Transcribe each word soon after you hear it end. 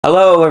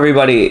Hello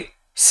everybody!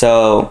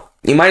 So,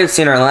 you might have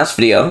seen our last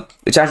video,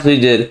 which actually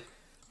did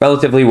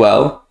relatively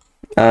well.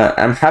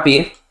 I'm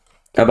happy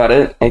about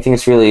it. I think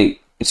it's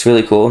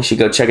really cool. You should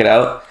go check it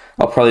out.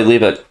 I'll probably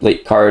leave a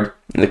link card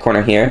in the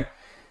corner here.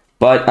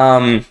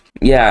 But,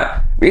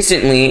 yeah,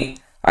 recently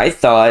I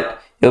thought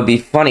it would be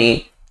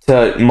funny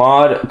to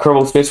mod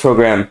Kerbal Space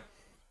Program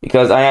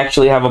because I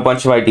actually have a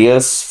bunch of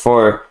ideas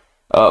for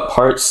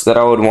parts that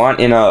I would want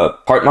in a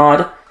part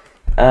mod.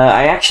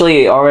 I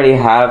actually already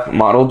have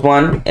modeled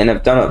one and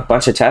have done a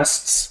bunch of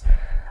tests.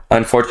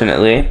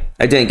 Unfortunately,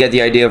 I didn't get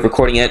the idea of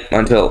recording it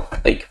until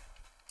like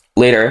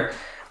later.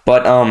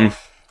 But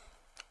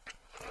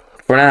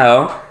for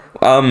now,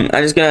 I'm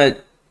just gonna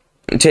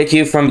take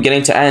you from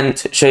beginning to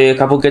end, show you a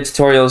couple good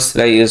tutorials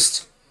that I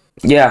used.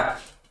 Yeah,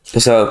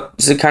 so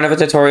this is kind of a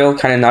tutorial,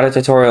 kind of not a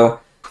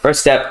tutorial.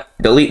 First step,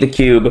 delete the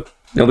cube.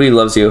 Nobody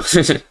loves you.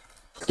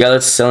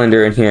 Skeleton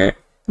cylinder in here.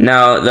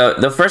 Now,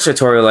 the first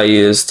tutorial I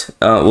used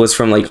was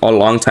from like a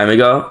long time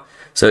ago,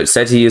 so it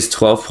said to use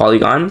 12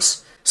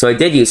 polygons, so I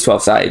did use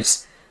 12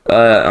 sides.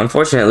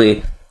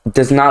 Unfortunately, it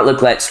does not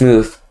look that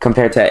smooth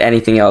compared to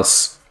anything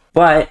else,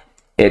 but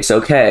it's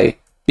okay,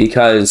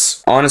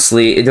 because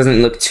honestly, it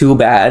doesn't look too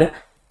bad,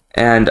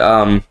 and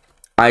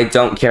I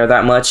don't care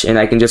that much, and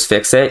I can just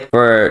fix it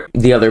for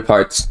the other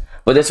parts.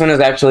 But this one is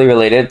actually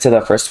related to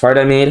the first part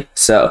I made,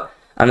 so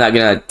I'm not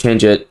gonna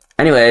change it.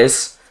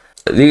 Anyways,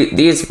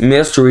 these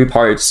mystery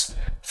parts,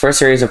 first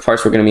series of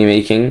parts we're going to be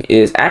making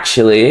is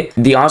actually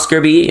the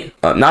Oscar B,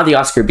 not the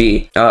Oscar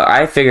B.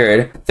 I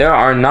figured there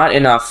are not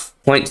enough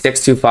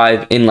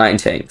 0.625 inline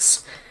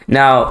tanks.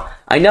 Now,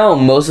 I know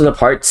most of the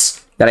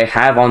parts that I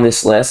have on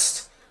this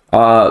list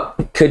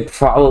could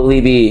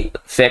probably be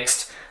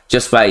fixed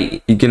just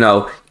by,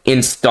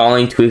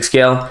 installing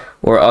TweakScale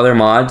or other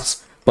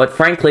mods, but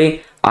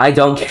frankly, I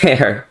don't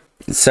care.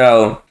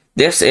 So,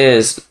 this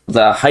is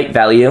the height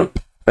value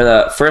for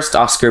the first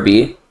Oscar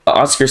B.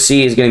 Oscar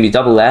C is going to be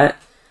double that.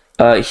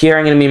 Here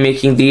I'm going to be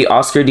making the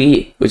Oscar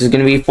D, which is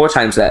going to be 4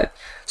 times that.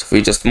 So if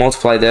we just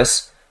multiply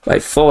this by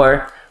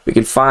 4, we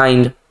can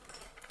find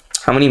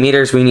how many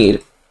meters we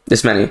need.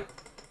 This many.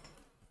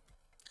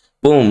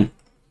 Boom.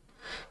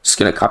 Just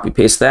going to copy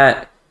paste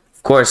that.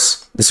 Of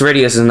course, this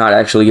radius is not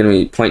actually going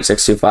to be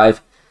 0.625.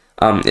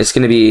 It's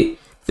going to be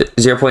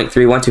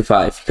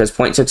 0.3125 because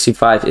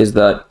 0.625 is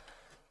the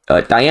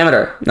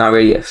diameter, not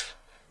radius.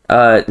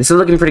 This is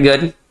looking pretty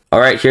good. All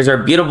right, here's our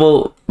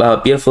beautiful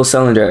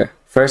cylinder.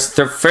 First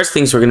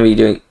thing we're gonna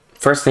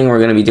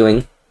be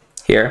doing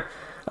here,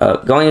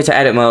 going into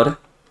edit mode,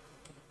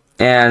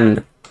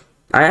 and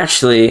I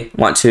actually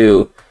want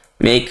to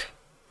make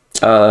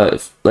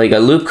like a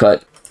loop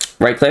cut.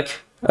 Right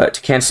click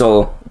to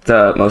cancel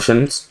the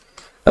motions.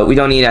 We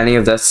don't need any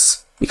of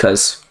this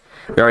because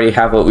we already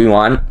have what we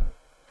want.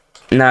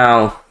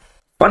 Now,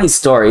 funny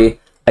story,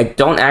 I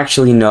don't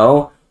actually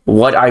know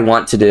what I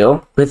want to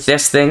do with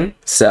this thing,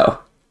 so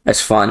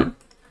that's fun.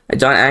 I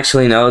don't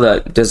actually know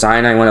the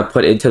design I want to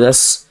put into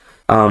this.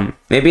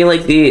 Maybe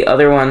like the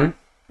other one.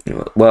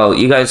 Well,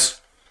 you guys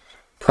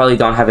probably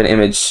don't have an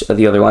image of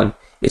the other one.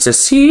 It's a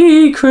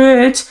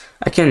secret.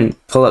 I can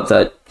pull up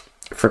the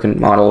freaking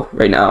model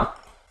right now.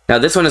 Now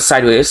this one is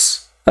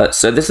sideways.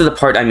 So this is the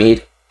part I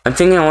made. I'm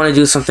thinking I want to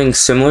do something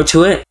similar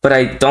to it, but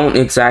I don't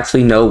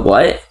exactly know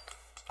what.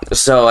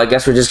 So I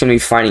guess we're just gonna be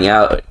finding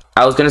out.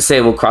 I was gonna say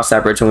we'll cross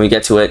that bridge when we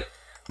get to it,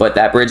 but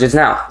that bridge is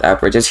now. That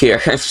bridge is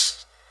here.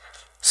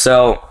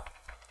 So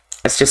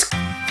let's just.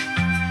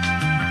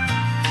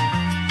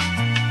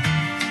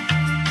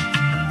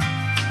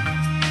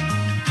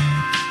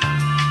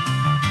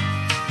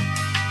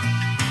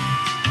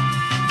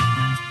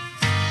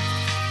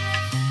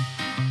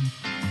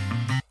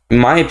 In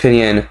my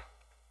opinion,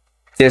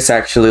 this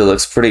actually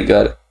looks pretty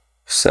good.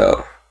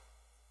 So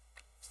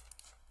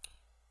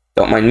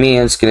don't mind me.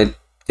 I'm just gonna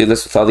do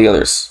this with all the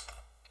others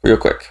real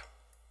quick.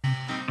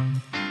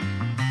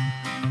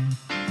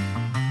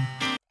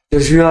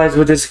 Just realize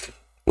what this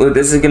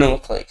is gonna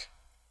look like.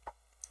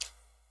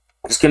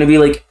 It's gonna be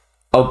like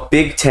a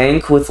big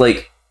tank with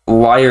like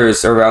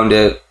wires around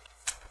it.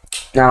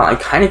 Now I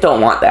kind of don't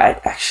want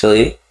that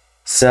actually.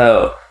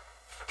 So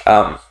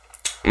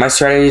my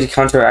strategy to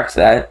counteract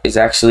that is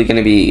actually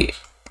gonna be.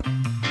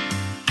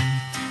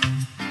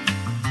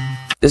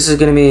 This is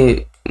gonna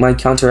be my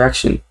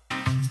counteraction.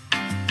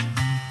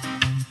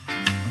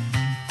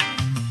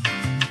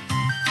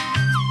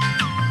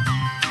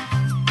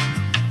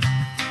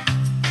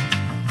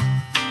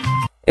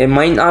 It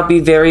might not be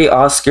very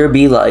Oscar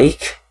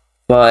B-like,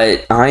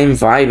 but I'm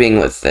vibing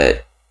with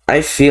it.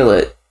 I feel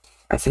it.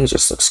 I think it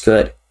just looks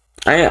good.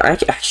 I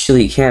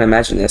actually can't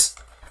imagine this.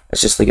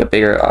 It's just like a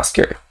bigger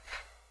Oscar.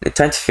 It's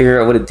time to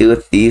figure out what to do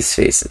with these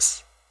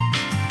faces.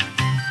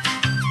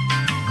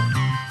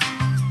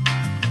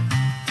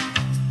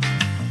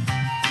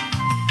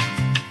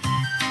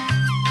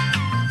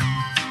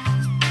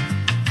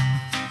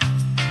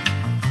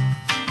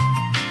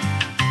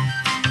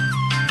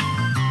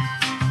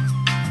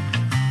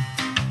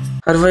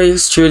 How do I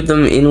extrude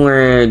them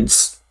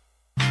inwards?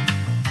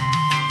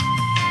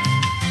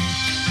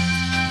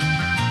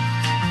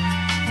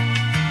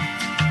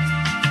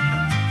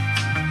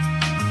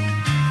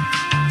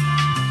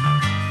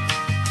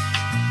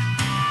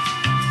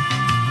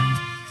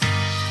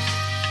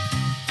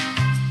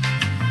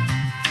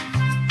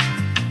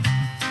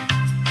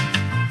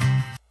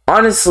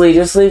 Honestly,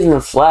 just leaving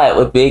it flat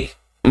would make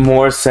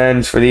more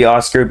sense for the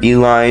Oscar B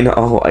line.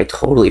 Oh, I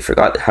totally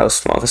forgot how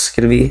small this is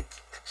gonna be.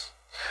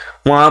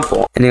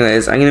 Womp.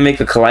 Anyways, I'm gonna make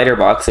a collider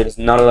box. It's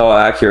not at all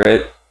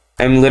accurate.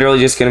 I'm literally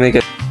just gonna make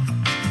a...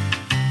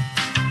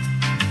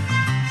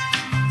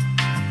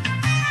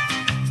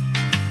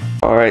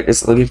 Alright,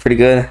 this is looking pretty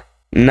good.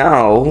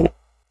 Now,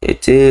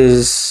 it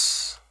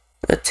is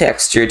a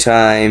texture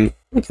time.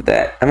 Look at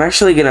that. I'm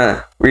actually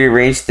gonna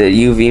rearrange the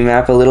UV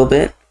map a little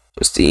bit,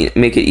 just to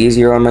make it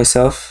easier on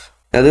myself.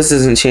 Now, this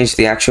doesn't change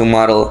the actual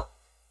model.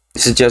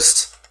 This is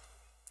just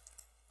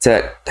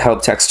to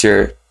help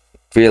texture,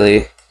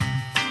 really.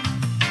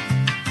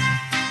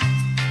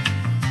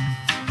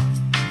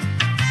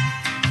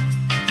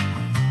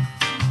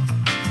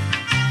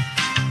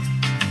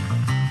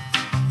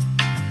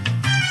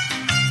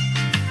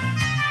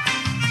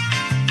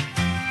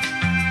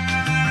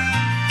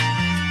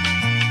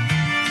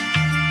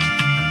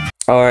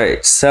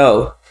 Alright,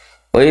 so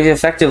what we've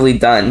effectively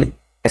done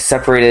is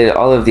separated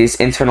all of these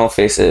internal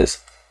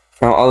faces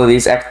from all of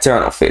these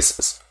external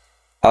faces.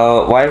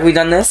 Why have we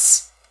done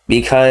this?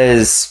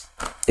 Because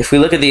if we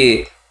look at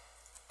the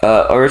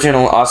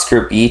original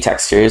Oscar B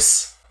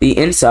textures, the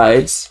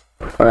insides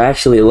are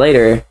actually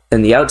lighter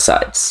than the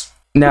outsides.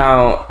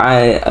 Now,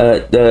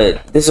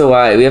 this is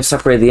why we have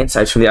separated the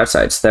insides from the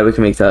outsides, so that we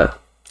can make the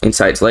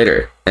insides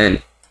lighter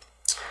and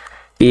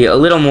be a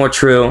little more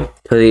true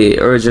to the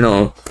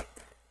original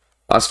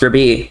Oscar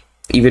B,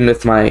 even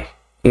with my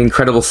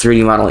incredible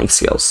 3D modeling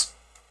skills.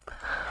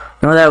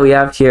 Now that we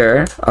have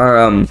here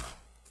our,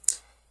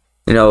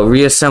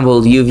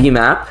 reassembled UV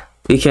map,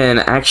 we can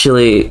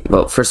actually,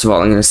 well, first of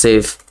all, I'm going to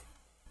save,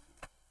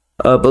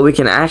 but we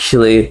can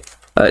actually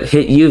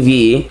hit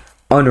UV,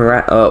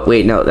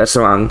 wait, no, that's the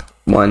wrong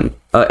one,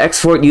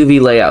 export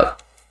UV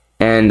layout,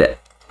 and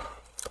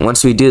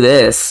once we do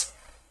this,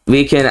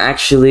 we can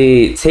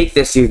actually take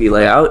this UV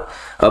layout,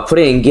 put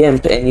it in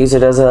GIMP, and use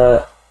it as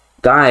a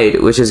guide,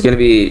 which is going to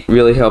be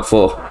really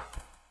helpful.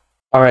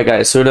 Alright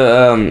guys, so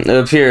it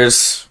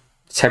appears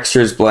texture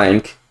is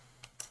blank.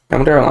 I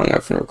wonder how long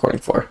I've been recording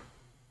for.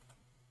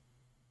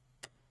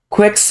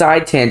 Quick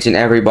side tangent,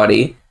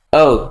 everybody.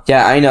 Oh,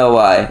 yeah, I know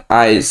why.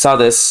 I saw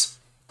this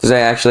because I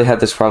actually had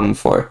this problem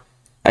before.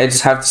 I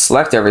just have to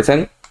select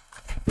everything,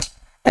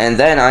 and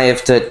then I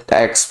have to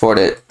export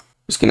it.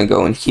 Just going to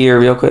go in here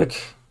real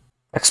quick.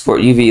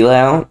 Export UV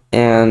layout,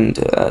 and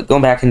go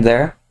back in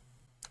there.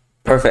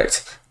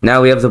 Perfect.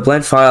 Now we have the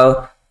blend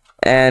file,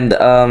 and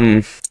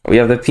we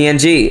have the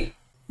PNG.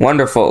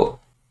 Wonderful.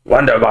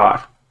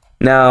 Wonderbar.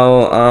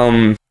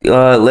 Now,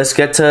 let's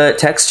get to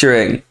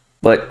texturing.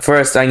 But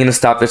first, I'm going to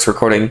stop this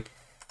recording,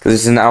 because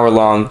it's an hour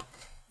long,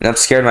 and I'm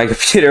scared my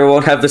computer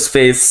won't have the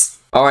space.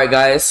 Alright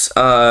guys,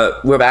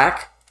 we're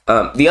back.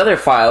 The other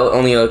file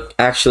only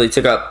actually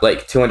took up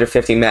like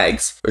 250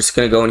 megs. We're just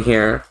going to go in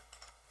here,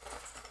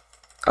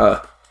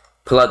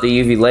 pull out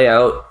the UV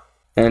layout,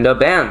 and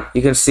bam,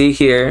 you can see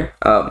here,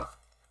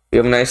 we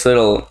have a nice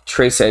little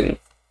tracing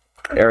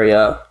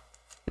area.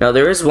 Now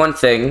there is one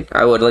thing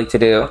I would like to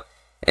do,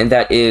 and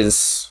that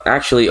is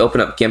actually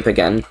open up GIMP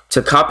again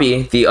to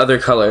copy the other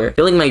color. I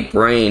feel like my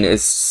brain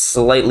is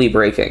slightly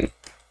breaking.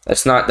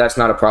 That's not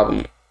a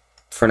problem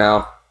for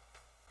now.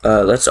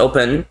 Let's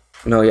open,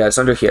 no, yeah, it's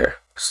under here.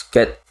 Just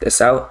get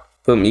this out.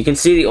 Boom, you can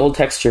see the old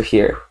texture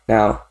here.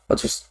 Now, I'll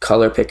just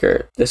color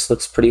picker. This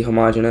looks pretty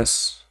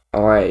homogeneous.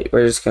 Alright,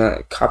 we're just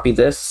gonna copy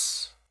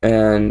this,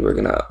 and we're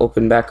gonna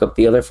open back up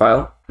the other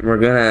file. We're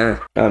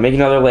gonna make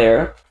another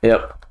layer.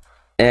 Yep.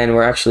 And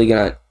we're actually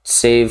gonna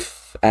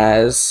save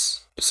as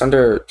just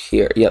under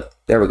here. Yep,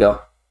 there we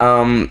go.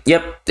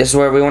 Yep, this is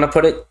where we want to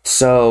put it.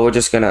 So we're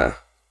just gonna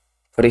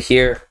put it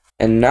here.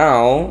 And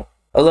now,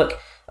 oh look,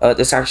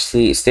 this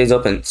actually stays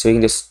open, so we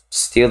can just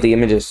steal the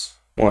images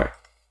more.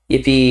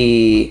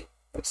 Yippee!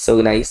 That's so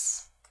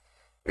nice.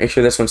 Make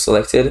sure this one's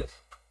selected.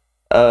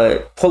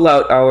 Pull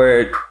out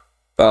our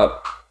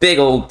big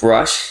old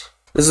brush.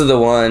 This is the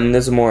one.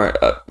 This is more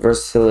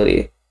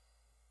versatility.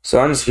 So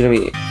I'm just gonna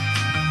be.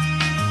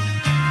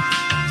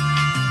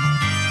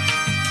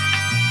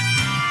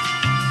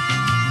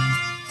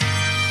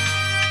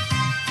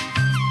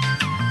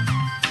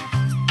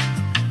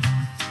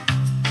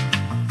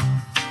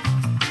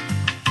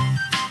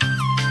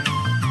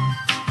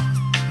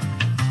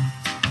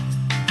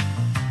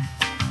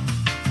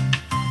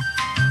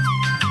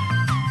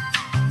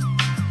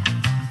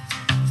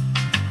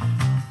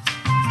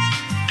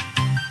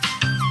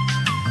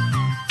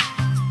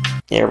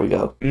 There we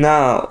go.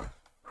 Now,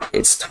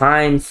 it's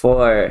time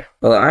for,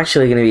 well, I'm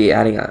actually going to be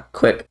adding a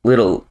quick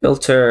little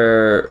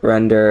filter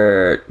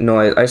render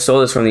noise. I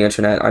stole this from the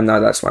internet. I'm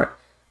not that smart.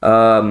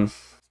 I'm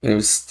going to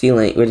be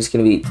stealing. We're just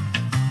going to be,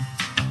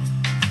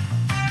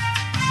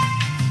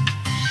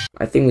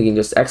 I think we can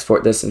just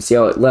export this and see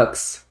how it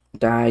looks.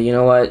 You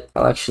know what?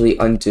 I'll actually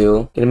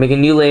undo. Gonna make a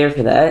new layer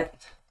for that.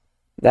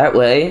 That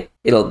way,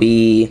 it'll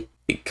be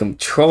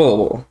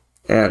controllable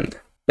and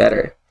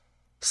better.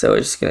 So we're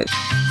just gonna.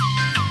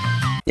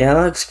 Yeah,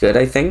 that looks good,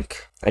 I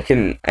think. I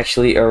can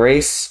actually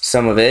erase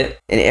some of it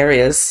in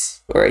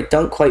areas where I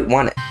don't quite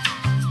want it.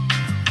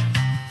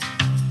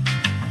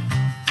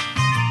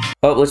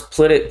 Oh, let's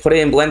put it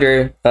in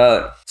Blender.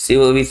 See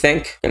what we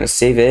think. Gonna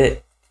save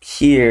it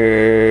here,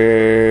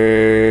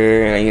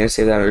 and I'm gonna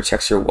save that under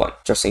texture 1,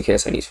 just in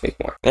case I need to make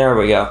more. There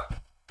we go.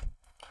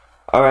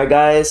 All right,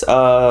 guys.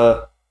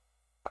 I'll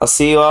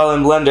see you all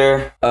in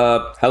Blender.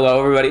 Hello,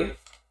 everybody.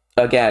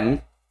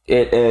 Again,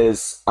 it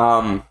is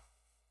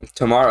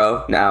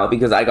tomorrow now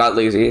because I got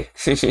lazy.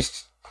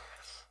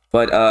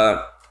 But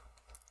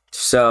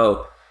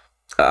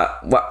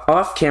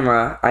off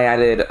camera, I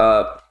added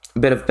a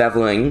bit of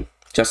beveling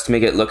just to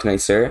make it look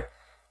nicer.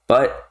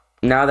 But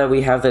now that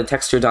we have the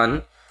texture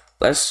done,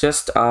 let's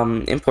just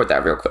import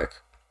that real quick.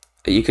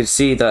 You can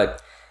see the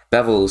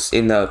bevels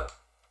in the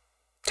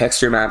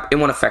texture map. It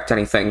won't affect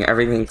anything.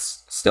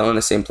 Everything's still in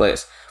the same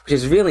place, which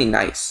is really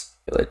nice.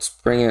 Let's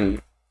bring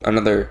in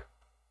another,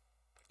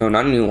 no,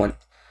 not a new one.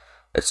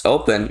 Let's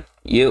open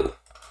you.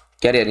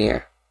 Get in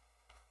here.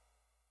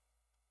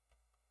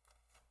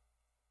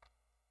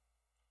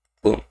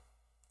 Boom.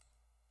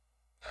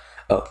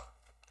 Oh,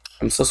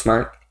 I'm so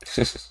smart.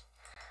 I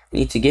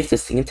need to give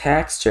this thing a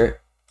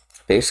texture.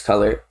 Base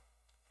color.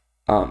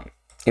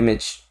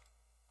 Image.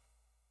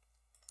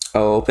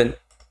 Oh, open.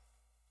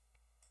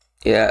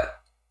 Yeah.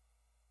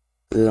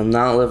 I'm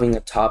not living the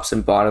tops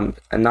and bottom.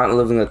 I'm not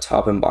living the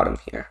top and bottom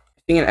here.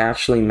 I think it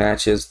actually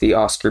matches the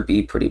Oscar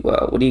B pretty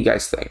well. What do you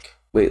guys think?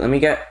 Wait, let me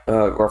get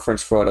a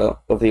reference photo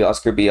of the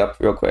Oscar B up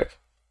real quick.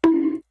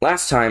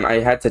 Last time I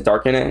had to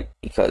darken it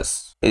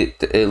because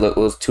it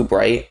was too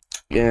bright.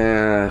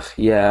 Yeah,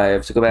 I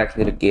have to go back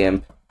into the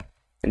GIMP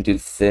and do the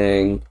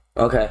thing.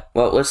 Okay,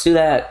 well, let's do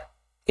that.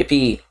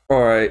 Yippee.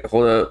 Alright,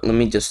 hold up. Let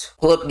me just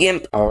pull up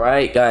GIMP.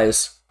 Alright,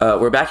 guys.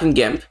 We're back in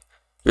GIMP.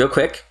 Real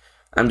quick.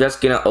 I'm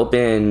just gonna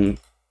open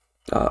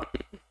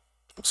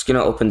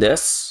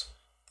this.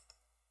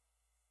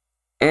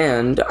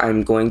 And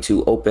I'm going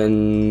to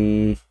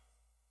open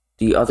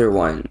the other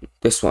one.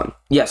 This one.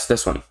 Yes,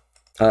 this one.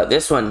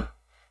 This one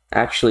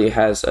actually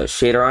has a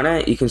shader on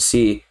it. You can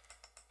see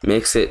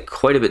makes it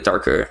quite a bit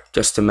darker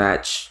just to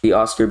match the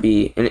Oscar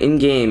B. And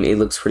in-game, it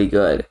looks pretty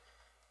good.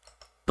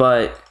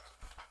 But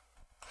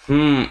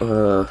you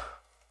can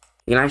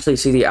actually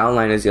see the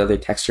outline as the other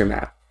texture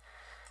map.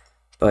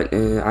 But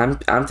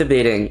I'm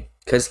debating,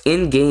 because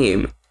in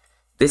game,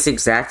 this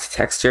exact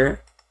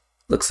texture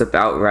looks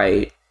about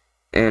right,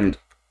 and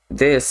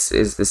this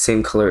is the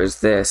same color as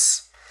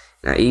this.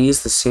 Now you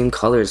use the same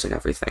colors and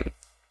everything.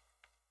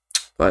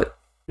 But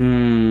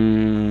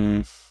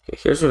okay,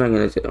 here's what I'm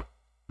gonna do.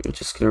 I'm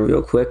just gonna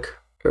real quick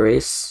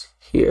erase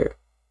here.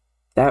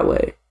 That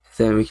way,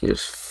 then we can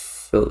just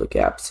fill the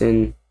gaps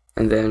in.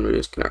 And then we're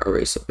just gonna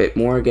erase a bit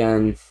more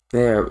again.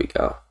 There we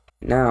go.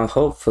 Now,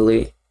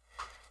 hopefully,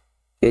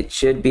 it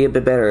should be a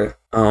bit better.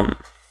 I'm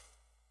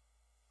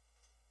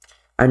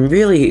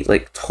really,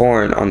 like,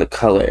 torn on the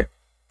color.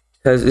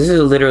 Because this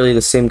is literally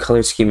the same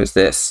color scheme as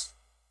this.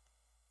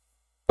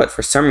 But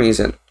for some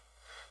reason,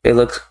 it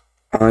looks...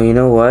 Oh, you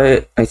know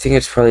what? I think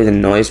it's probably the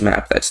noise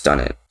map that's done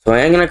it. So I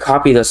am gonna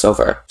copy this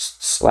over.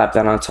 Just slap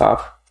that on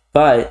top.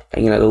 But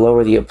I'm gonna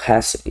lower the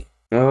opacity.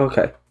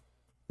 Okay.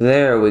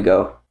 There we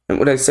go. And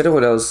what I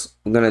was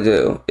gonna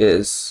do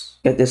is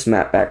get this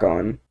map back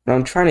on. What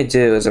I'm trying to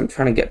do is I'm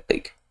trying to get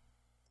like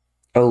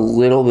a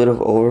little bit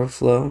of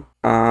overflow.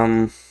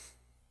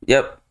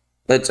 Yep.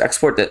 Let's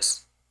export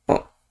this.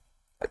 Well,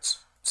 let's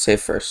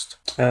save first.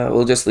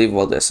 We'll just leave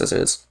all this as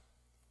is.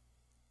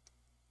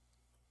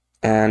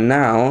 And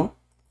now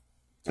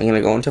I'm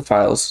gonna go into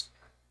files,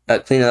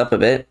 clean it up a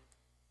bit.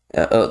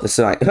 Oh, this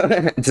is my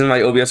this is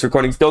my OBS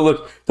recordings. Don't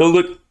look. Don't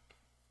look.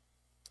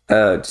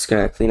 Just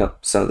gonna clean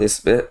up some of this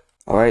a bit.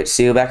 Alright,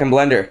 see you back in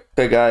Blender.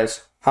 Okay,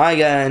 guys. Hi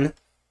again.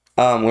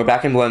 We're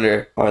back in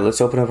Blender. Alright, let's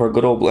open up our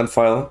good old blend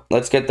file.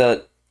 Let's get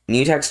the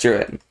new texture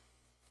in.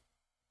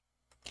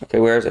 Okay,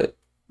 where is it?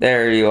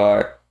 There you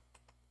are.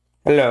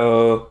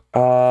 Hello.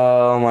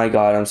 Oh my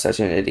god, I'm such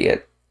an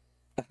idiot.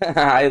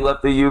 I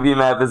left the UV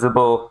map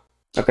visible.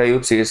 Okay,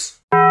 oopsies.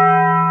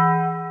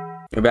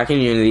 We're back in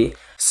Unity.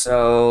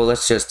 So,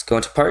 let's just go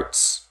into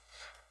parts.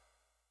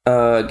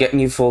 Get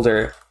new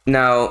folder.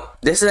 Now,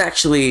 this is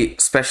actually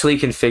specially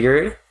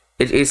configured.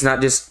 It's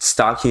not just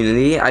stock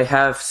Unity. I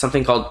have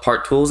something called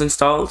Part Tools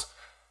installed.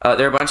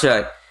 There are a bunch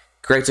of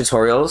great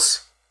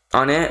tutorials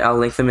on it. I'll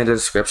link them in the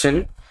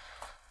description.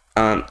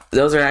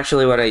 Those are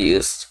actually what I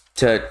used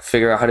to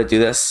figure out how to do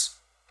this.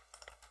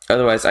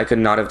 Otherwise, I could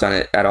not have done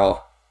it at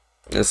all,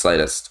 in the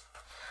slightest.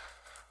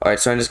 Alright,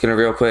 so I'm just going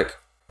to real quick.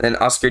 Then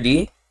Oscar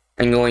D,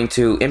 I'm going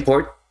to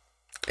import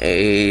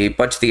a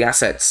bunch of the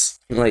assets,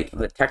 like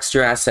the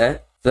texture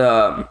asset,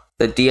 the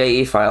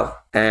DAE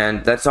file,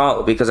 and that's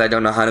all, because I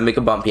don't know how to make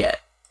a bump yet.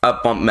 A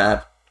bump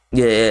map.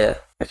 Yeah,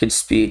 I could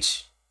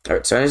speech.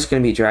 Alright, so I'm just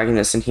going to be dragging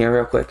this in here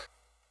real quick.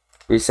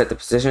 Reset the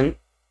position.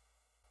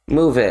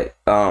 Move it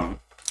 1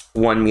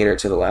 meter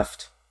to the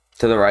left,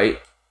 to the right.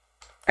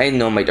 I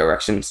know my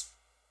directions.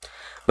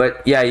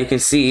 But yeah, you can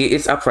see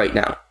it's upright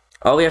now.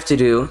 All we have to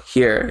do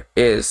here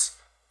is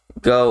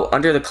go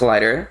under the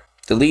collider,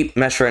 delete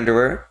mesh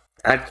renderer,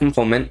 add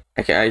component,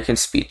 I can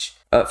speech,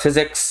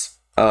 physics,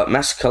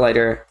 mesh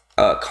collider,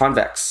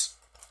 convex,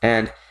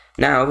 and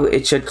Now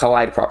it should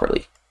collide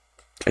properly,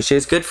 which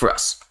is good for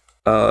us.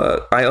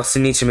 I also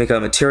need to make a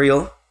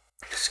material.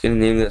 Just gonna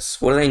name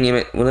this. What do I name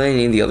it? What do I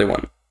name the other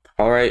one?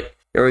 Alright,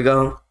 here we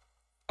go.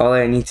 All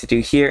I need to do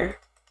here,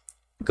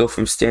 go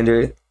from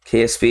standard,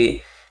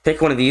 KSP,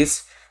 pick one of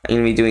these. I'm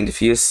gonna be doing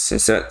diffuse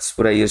since that's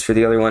what I used for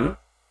the other one.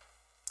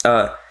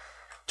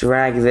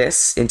 Drag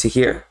this into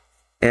here.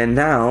 And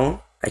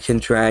now I can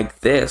drag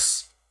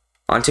this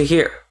onto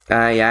here.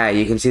 Yeah,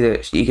 you can see the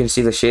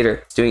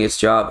shader. It's doing its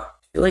job.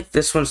 I feel like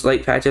this one's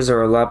light patches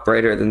are a lot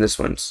brighter than this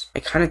one's. I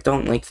kind of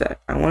don't like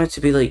that. I want it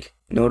to be like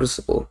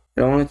noticeable.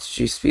 I don't want it to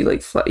just be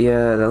like flat.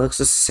 Yeah, that looks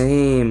the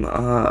same.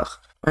 Ugh.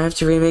 I have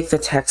to remake the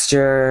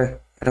texture.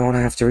 I don't want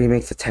to have to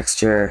remake the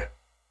texture.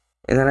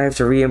 And then I have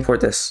to re-import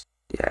this.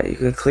 Yeah, you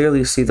can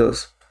clearly see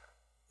those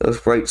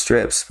bright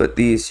strips, but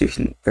these you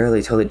can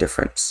barely tell the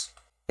difference.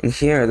 And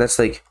here, that's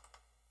like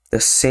the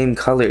same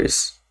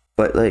colors,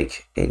 but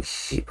like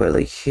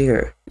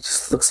here, it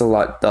just looks a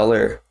lot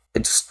duller.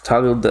 It just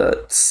toggled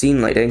the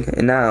scene lighting,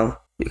 and now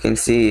you can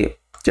see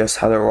just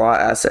how the raw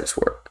assets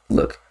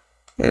look.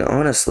 And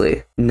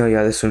honestly, no,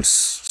 yeah, this one's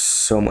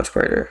so much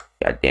brighter.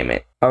 God damn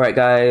it. All right,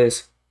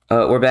 guys,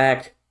 we're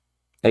back.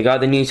 I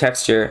got the new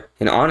texture,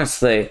 and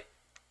honestly,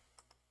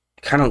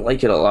 I kind of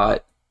like it a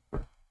lot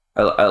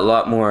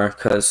more,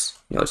 because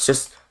you know it's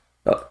just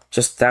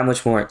that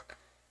much more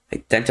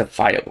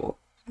identifiable.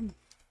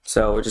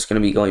 So we're just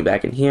gonna be going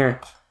back in here.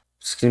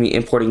 Just gonna be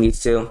importing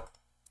these two.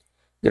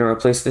 I'm gonna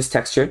replace this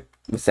texture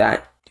with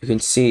that. You can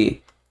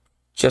see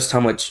just how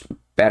much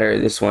better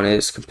this one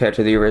is compared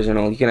to the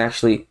original. You can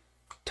actually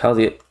tell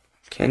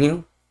can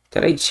you?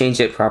 Did I change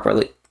it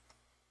properly?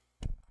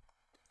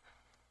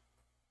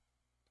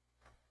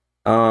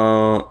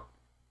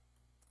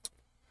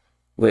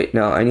 Wait,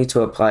 no, I need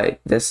to apply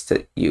this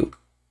to you.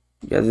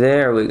 Yeah,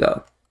 there we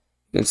go.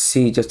 You can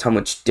see just how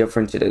much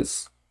different it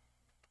is.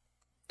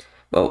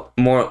 Well,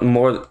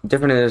 more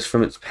different it is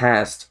from its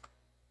past.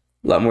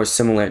 A lot more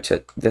similar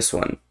to this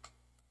one.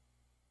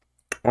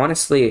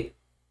 Honestly,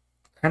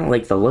 kind of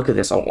like the look of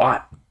this a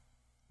lot.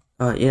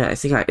 Yeah, I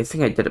think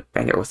I did a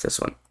banger with this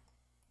one.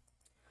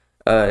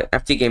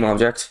 Empty game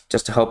object,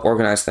 just to help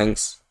organize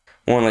things.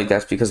 More like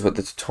that's because what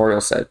the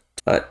tutorial said.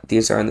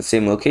 These are in the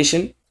same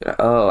location.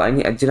 Oh,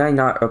 did I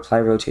not apply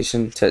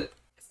rotation to if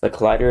the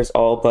collider is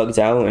all bugged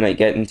out and I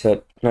get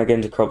into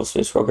Kerbal's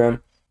space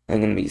program?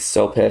 I'm gonna be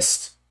so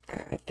pissed.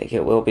 I think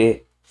it will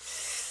be.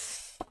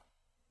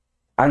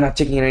 I'm not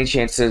taking any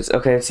chances.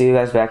 Okay, see you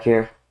guys back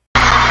here.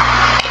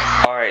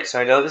 Alright, so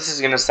I know this is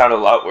gonna sound a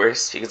lot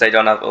worse because I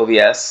don't have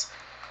OBS.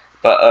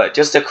 But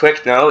just a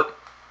quick note.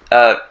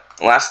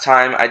 Last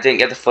time I didn't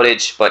get the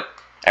footage, but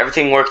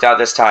everything worked out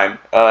this time.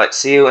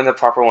 See you in the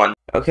proper one.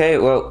 Okay,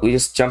 well, we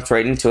just jumped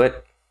right into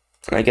it,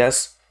 I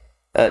guess.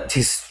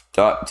 These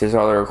are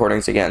the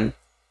recordings again.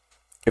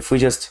 If we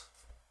just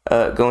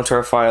go into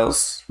our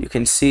files, you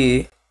can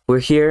see we're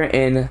here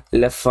in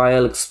Le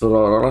File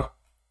Explorer,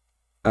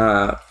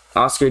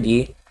 Oscar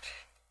D.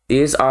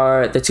 These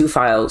are the two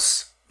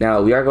files.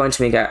 Now we are going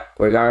to make a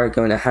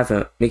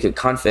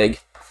config.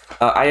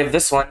 I have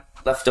this one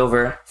left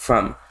over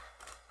from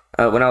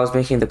when I was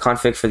making the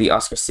config for the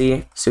Oscar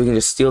C, so we can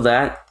just steal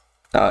that,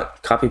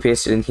 copy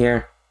paste it in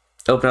here,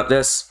 open up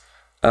this,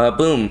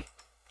 boom.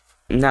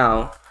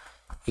 Now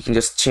you can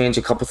just change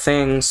a couple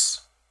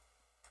things,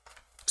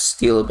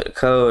 steal a bit of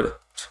code.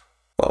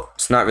 Well,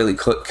 it's not really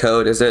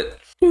code, is it?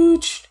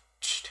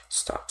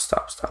 Stop.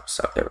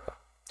 There we go.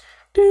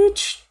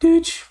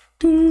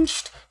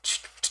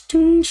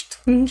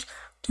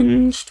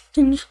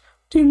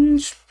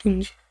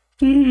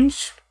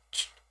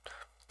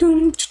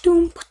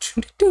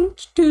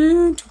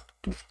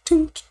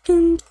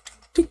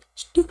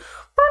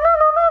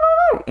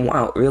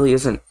 Wow, it really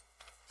isn't.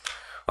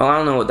 Well, I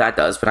don't know what that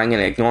does, but I'm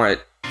gonna ignore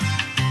it.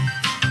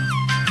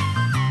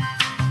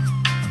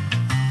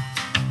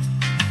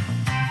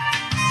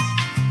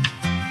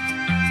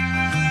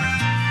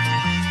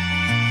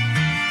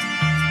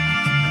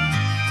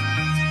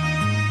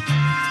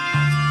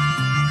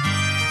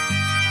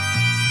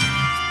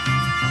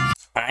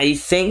 I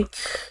think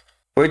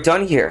we're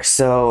done here,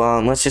 so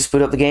let's just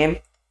boot up the game,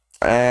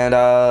 and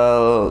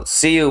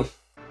see you.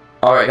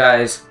 All right,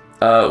 guys,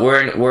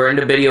 we're in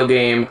the video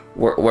game.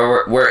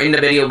 We're in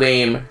the video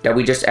game that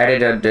we just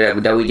added.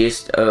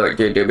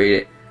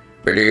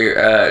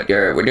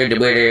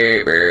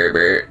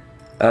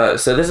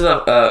 So this is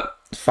a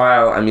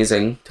file I'm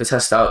using to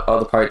test out all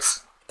the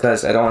parts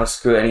because I don't want to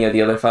screw any of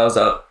the other files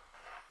up.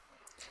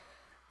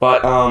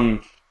 But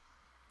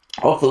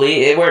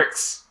hopefully it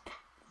works.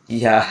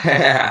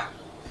 Yeah.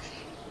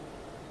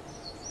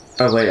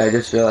 Oh wait, I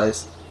just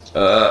realized.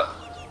 Alright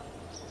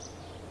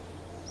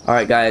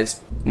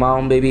guys, come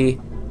on baby.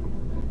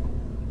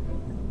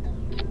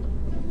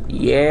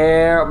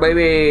 Yeah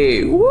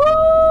baby.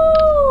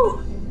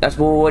 Woo! That's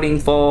what we're waiting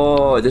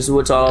for. This is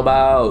what it's all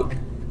about.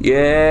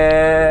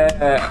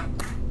 Yeah.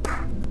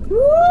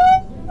 Woo!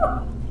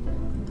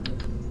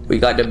 We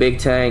got the big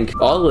tank,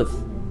 all with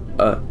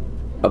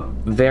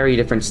very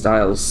different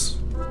styles.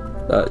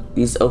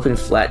 these open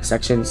flat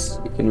sections,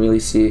 you can really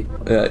see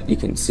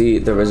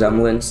the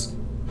resemblance,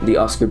 the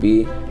Oscar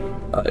B,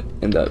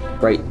 in the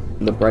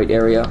bright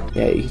area.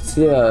 Yeah, you can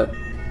see a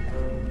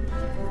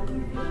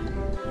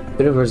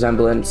bit of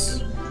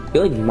resemblance. I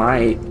feel like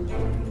my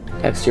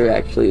texture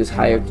actually is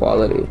higher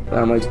quality.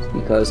 That might just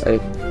because I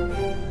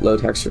have low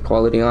texture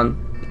quality on.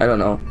 I don't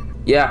know.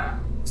 Yeah,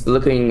 it's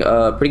looking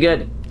pretty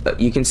good.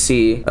 You can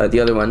see the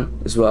other one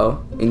as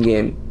well in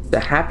game. The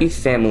happy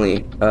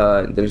family,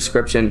 the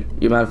description,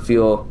 you might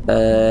feel,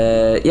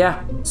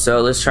 yeah.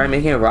 So let's try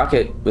making a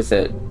rocket with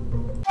it.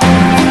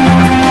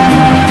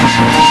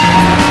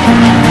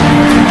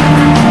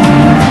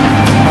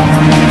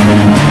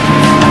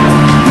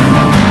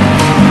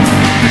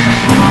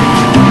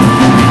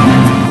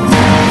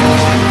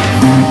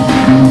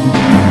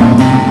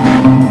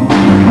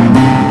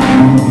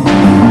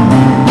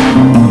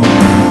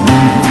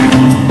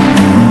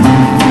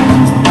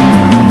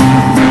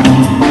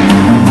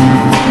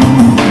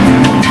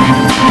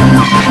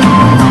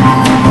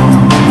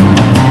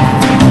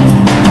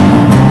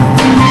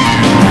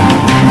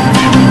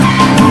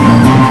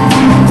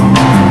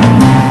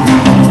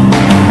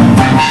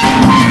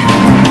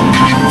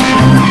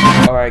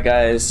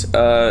 Guys,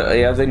 I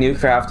have the new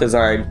craft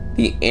design,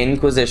 the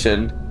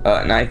Inquisition,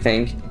 and I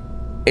think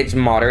it's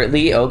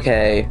moderately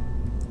okay.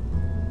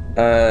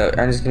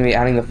 I'm just gonna be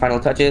adding the final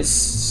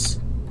touches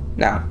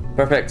now.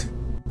 Perfect.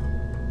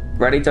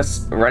 Ready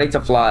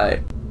to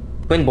fly.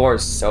 Twin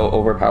Boar's so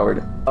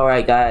overpowered. All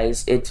right,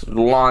 guys, it's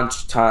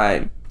launch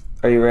time.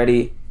 Are you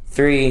ready?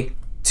 3,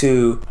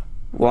 2,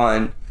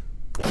 1.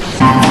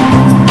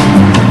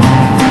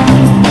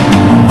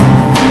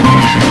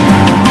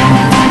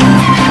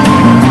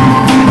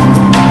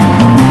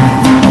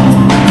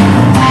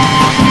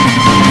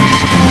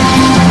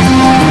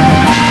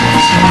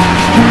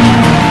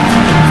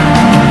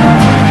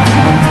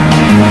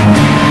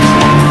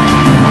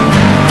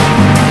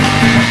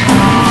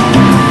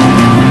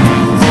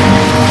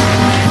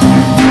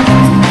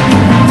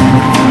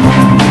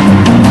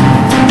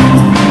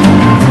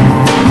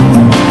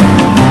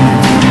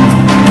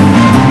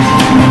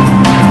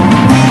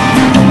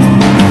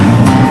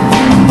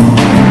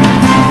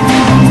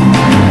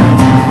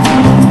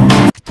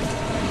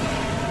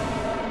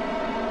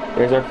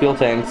 There's our fuel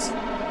tanks.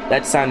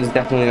 That sound is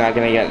definitely not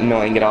gonna get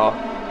annoying at all.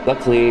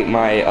 Luckily,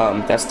 my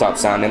desktop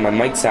sound and my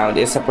mic sound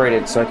is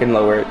separated, so I can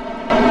lower it.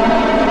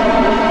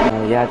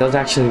 Yeah, those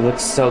actually look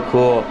so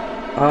cool.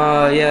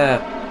 Oh yeah,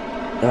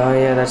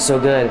 that's so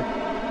good.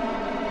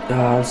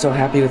 I'm so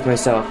happy with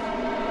myself.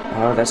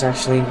 Oh, that's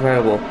actually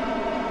incredible.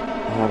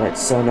 Oh,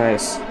 that's so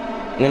nice.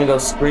 I'm gonna go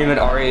scream at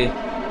Ari.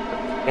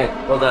 Hey,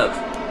 hold up,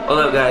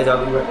 guys.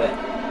 I'll be right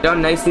back. Look how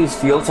nice these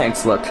fuel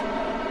tanks look.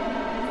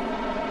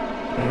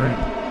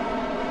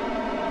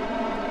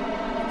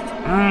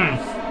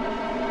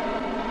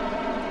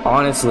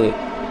 Honestly,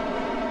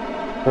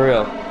 for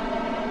real.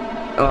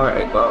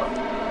 Alright, well.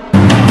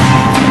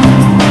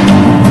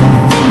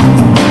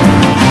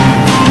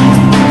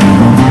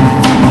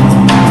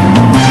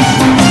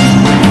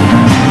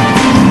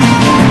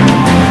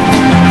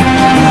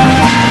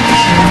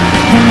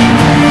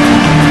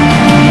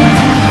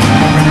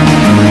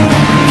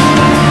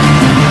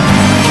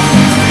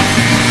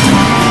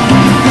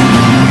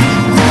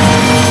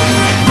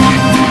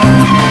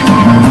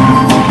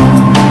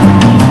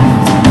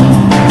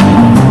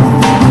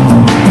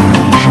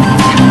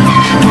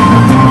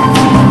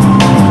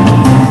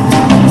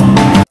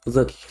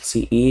 Look, you can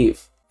see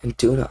Eve and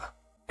Duna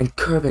and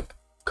Kerbal.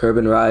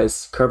 Kerbal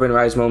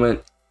rise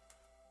moment.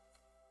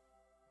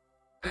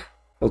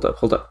 Hold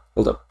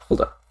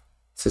up.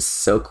 This is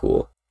so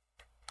cool.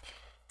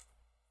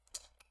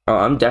 Oh,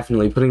 I'm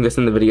definitely putting this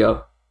in the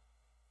video.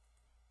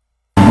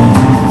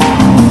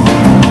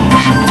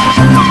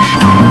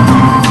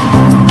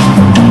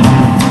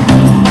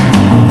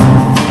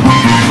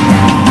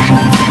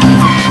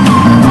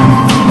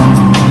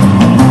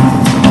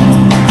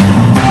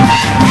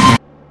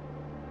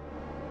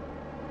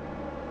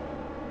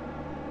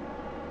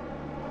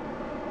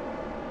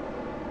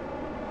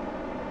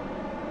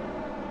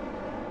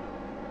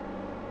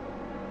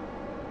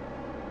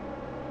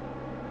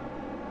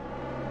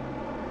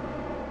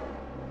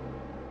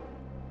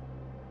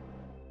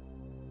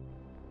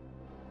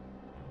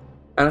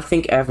 I don't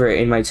think ever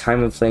in my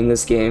time of playing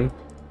this game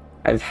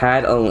I've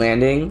had a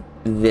landing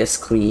this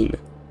clean.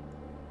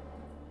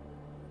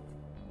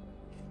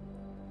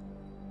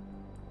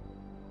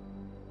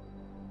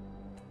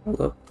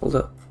 Hold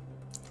up.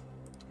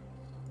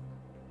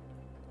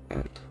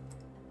 And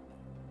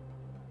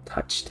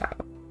touchdown.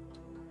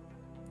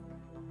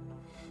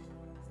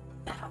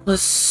 That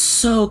was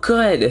so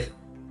good.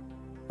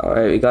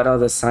 Alright, we got all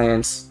the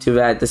science. Too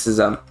bad this is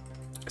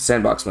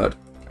sandbox mode.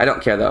 I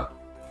don't care though.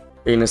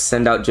 We're gonna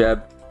send out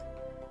Jeb.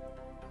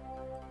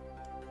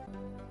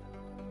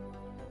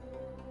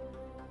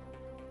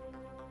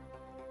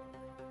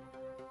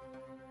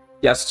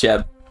 Yes,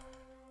 Jeb.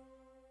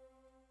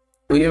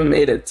 We even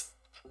made it.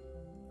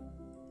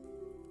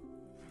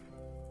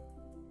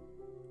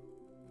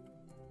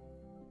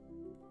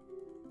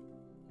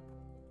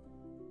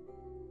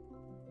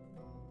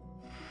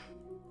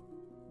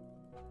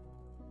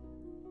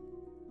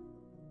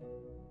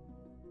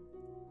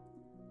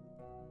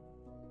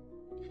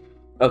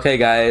 Okay,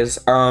 guys.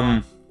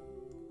 Well,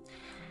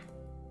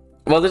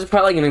 this is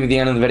probably gonna be the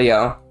end of the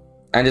video.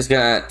 I'm just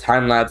gonna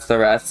time lapse the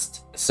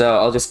rest, so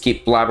I'll just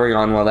keep blabbering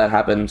on while that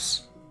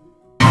happens.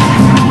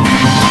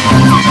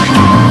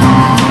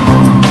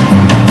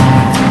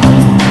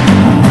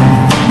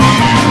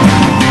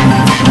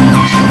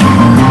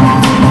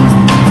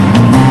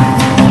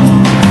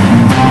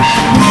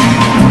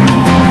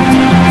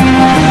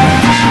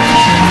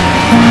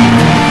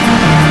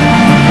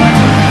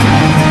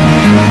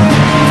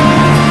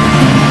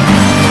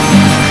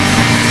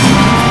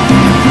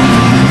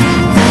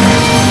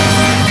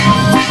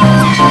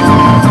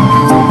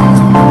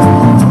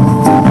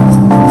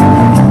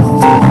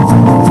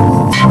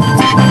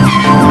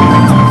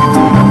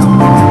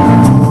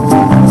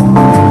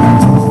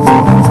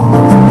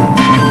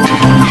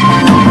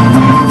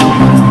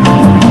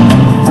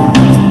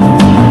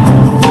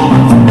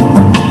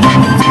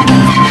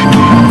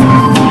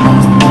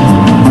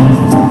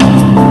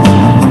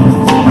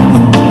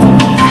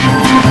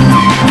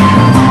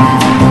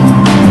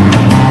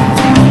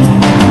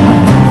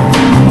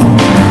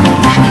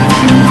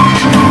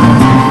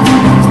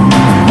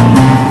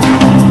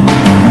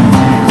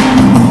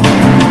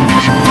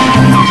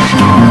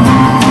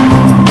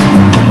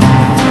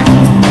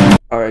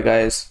 Alright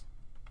guys,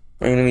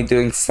 we're gonna be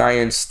doing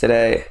science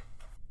today.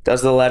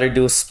 Does the ladder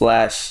do a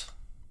splash?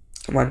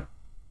 Come on.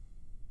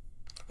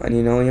 Come on,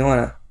 you know you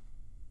wanna.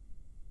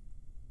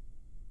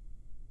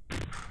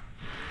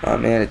 Oh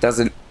man, it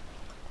doesn't.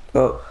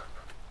 Oh,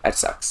 that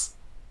sucks.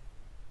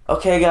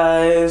 Okay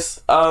guys,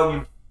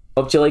 hope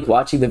you like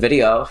watching the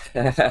video.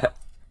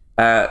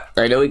 I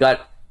know we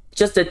got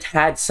just a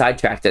tad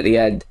sidetracked at the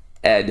end.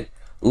 Ed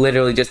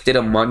literally just did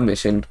a mug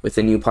mission with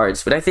the new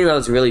parts, but I think that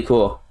was really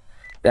cool.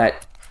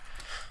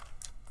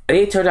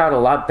 It turned out a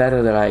lot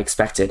better than I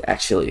expected,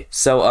 actually.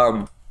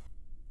 So,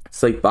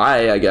 it's like,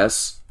 bye, I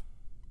guess.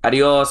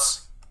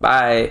 Adios.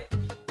 Bye.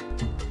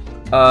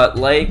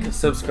 Like,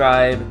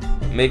 subscribe,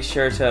 make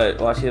sure to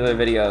watch the other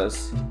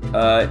videos.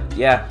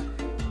 Yeah.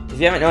 If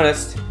you haven't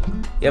noticed,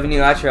 you have a new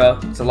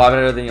outro. It's a lot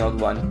better than the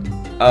old one.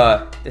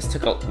 This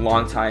took a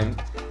long time.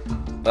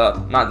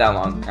 Not that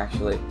long,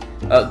 actually.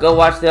 Go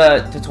watch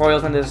the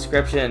tutorials in the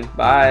description.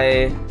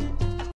 Bye.